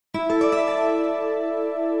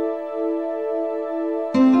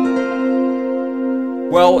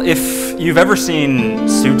Well, if you've ever seen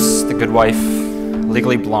Suits, The Good Wife,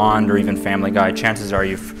 Legally Blonde, or even Family Guy, chances are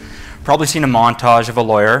you've probably seen a montage of a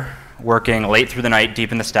lawyer working late through the night,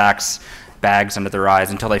 deep in the stacks, bags under their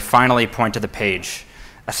eyes, until they finally point to the page,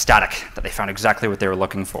 ecstatic that they found exactly what they were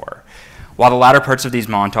looking for. While the latter parts of these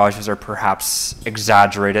montages are perhaps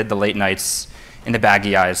exaggerated, the late nights and the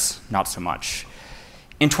baggy eyes, not so much.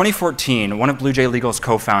 In 2014, one of Blue Jay Legal's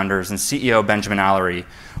co-founders and CEO, Benjamin Allery,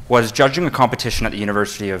 was judging a competition at the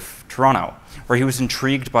University of Toronto, where he was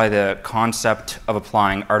intrigued by the concept of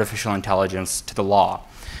applying artificial intelligence to the law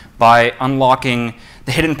by unlocking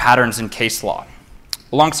the hidden patterns in case law.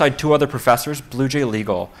 Alongside two other professors, Blue Jay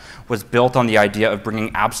Legal was built on the idea of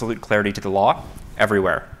bringing absolute clarity to the law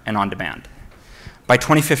everywhere and on demand. By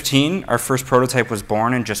 2015, our first prototype was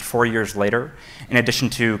born, and just 4 years later, in addition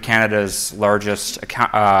to Canada's largest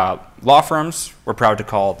law firms, we're proud to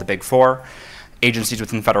call the Big Four, agencies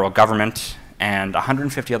within federal government, and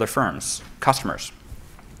 150 other firms, customers.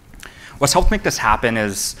 What's helped make this happen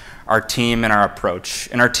is our team and our approach.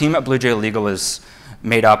 And our team at Blue Jay Legal is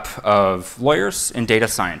made up of lawyers and data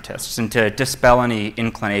scientists. And to dispel any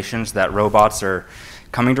inclinations that robots are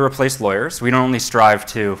coming to replace lawyers, we don't only strive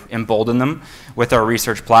to embolden them with our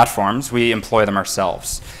research platforms, we employ them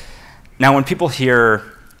ourselves. Now, when people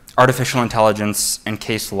hear artificial intelligence and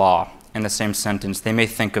case law in the same sentence, they may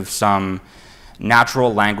think of some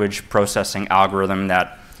natural language processing algorithm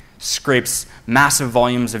that scrapes massive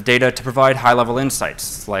volumes of data to provide high-level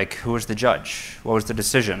insights, like who was the judge, what was the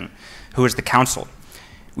decision, who was the counsel.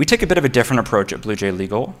 We take a bit of a different approach at Blue Jay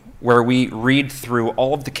Legal, where we read through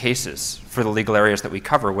all of the cases for the legal areas that we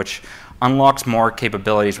cover, which unlocks more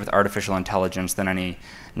capabilities with artificial intelligence than any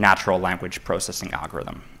natural language processing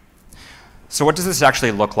algorithm. So what does this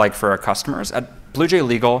actually look like for our customers? At Blue Jay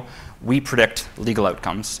Legal, we predict legal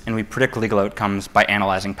outcomes, and we predict legal outcomes by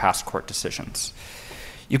analyzing past court decisions.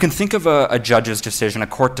 You can think of a judge's decision, a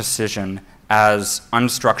court decision, as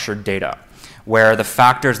unstructured data, where the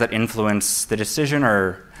factors that influence the decision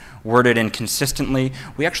are worded inconsistently.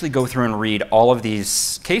 We actually go through and read all of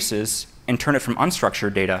these cases and turn it from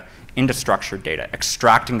unstructured data into structured data,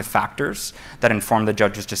 extracting the factors that inform the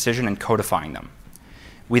judge's decision and codifying them.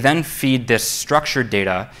 We then feed this structured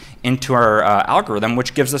data into our algorithm,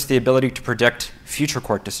 which gives us the ability to predict future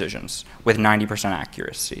court decisions with 90%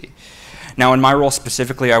 accuracy. Now, in my role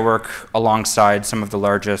specifically, I work alongside some of the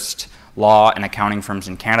largest law and accounting firms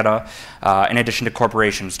in Canada, in addition to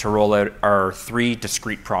corporations, to roll out our three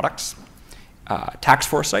discrete products: tax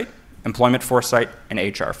foresight, employment foresight, and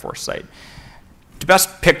HR foresight. To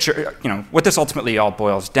best picture, what this ultimately all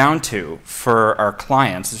boils down to for our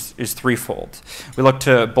clients is threefold. We look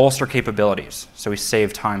to bolster capabilities, so we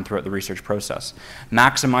save time throughout the research process,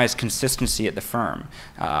 maximize consistency at the firm,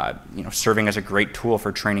 serving as a great tool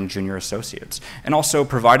for training junior associates, and also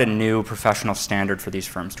provide a new professional standard for these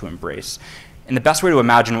firms to embrace. And the best way to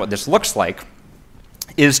imagine what this looks like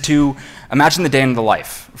is to imagine the day in the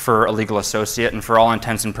life for a legal associate, and for all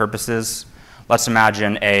intents and purposes, let's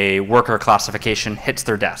imagine a worker classification hits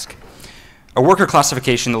their desk. A worker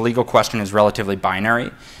classification, the legal question is relatively binary,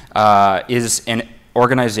 is an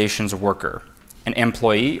organization's worker, an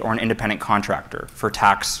employee, or an independent contractor for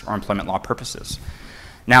tax or employment law purposes.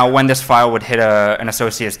 Now, when this file would hit an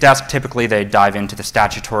associate's desk, typically they dive into the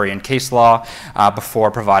statutory and case law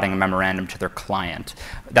before providing a memorandum to their client.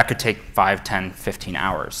 That could take 5, 10, 15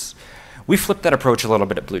 hours. We flipped that approach a little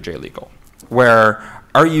bit at Blue Jay Legal, where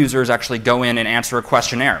our users actually go in and answer a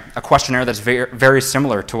questionnaire that's very, very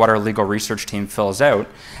similar to what our legal research team fills out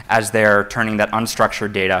as they're turning that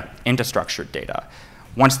unstructured data into structured data.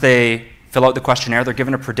 Once they fill out the questionnaire, they're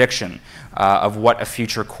given a prediction of what a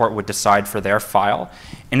future court would decide for their file,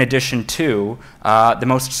 in addition to the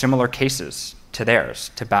most similar cases to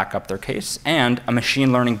theirs to back up their case, and a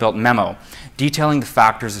machine learning built memo detailing the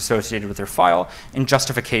factors associated with their file and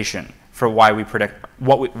justification for why we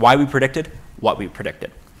predicted what we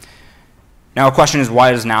predicted. Now, a question is,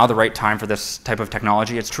 why is now the right time for this type of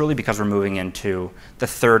technology? It's truly because we're moving into the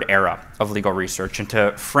third era of legal research. And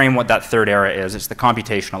to frame what that third era is, it's the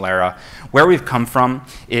computational era. Where we've come from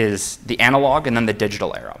is the analog and then the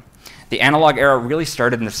digital era. The analog era really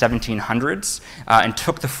started in the 1700s and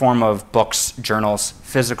took the form of books, journals,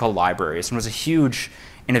 physical libraries, and was a huge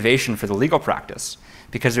innovation for the legal practice,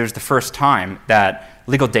 because it was the first time that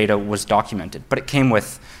legal data was documented. But it came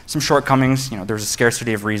with some shortcomings. There was a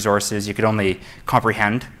scarcity of resources. You could only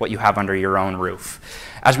comprehend what you have under your own roof.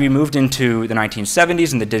 As we moved into the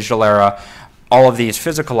 1970s and the digital era, all of these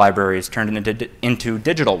physical libraries turned into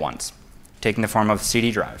digital ones. taking the form of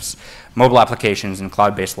CD drives, mobile applications, and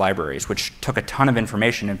cloud-based libraries, which took a ton of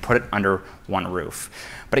information and put it under one roof.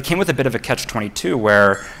 But it came with a bit of a catch-22,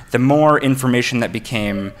 where the more information that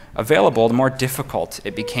became available, the more difficult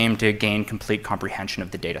it became to gain complete comprehension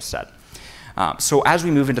of the data set. So as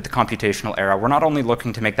we move into the computational era, we're not only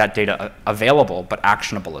looking to make that data available, but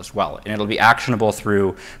actionable as well. And it'll be actionable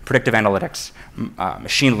through predictive analytics,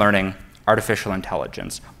 machine learning, artificial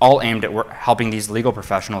intelligence, all aimed at helping these legal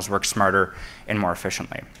professionals work smarter and more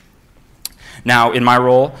efficiently. Now, in my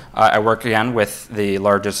role, I work again with the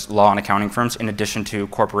largest law and accounting firms, in addition to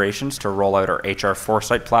corporations, to roll out our HR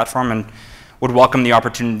Foresight platform, and would welcome the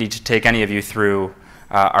opportunity to take any of you through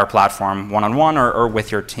our platform one-on-one or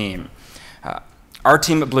with your team. Our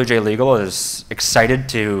team at Blue Jay Legal is excited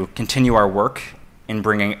to continue our work in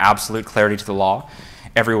bringing absolute clarity to the law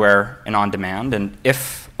everywhere and on demand. And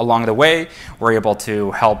if along the way we're able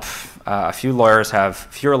to help a few lawyers have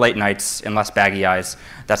fewer late nights and less baggy eyes,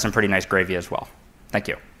 that's some pretty nice gravy as well. Thank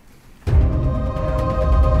you.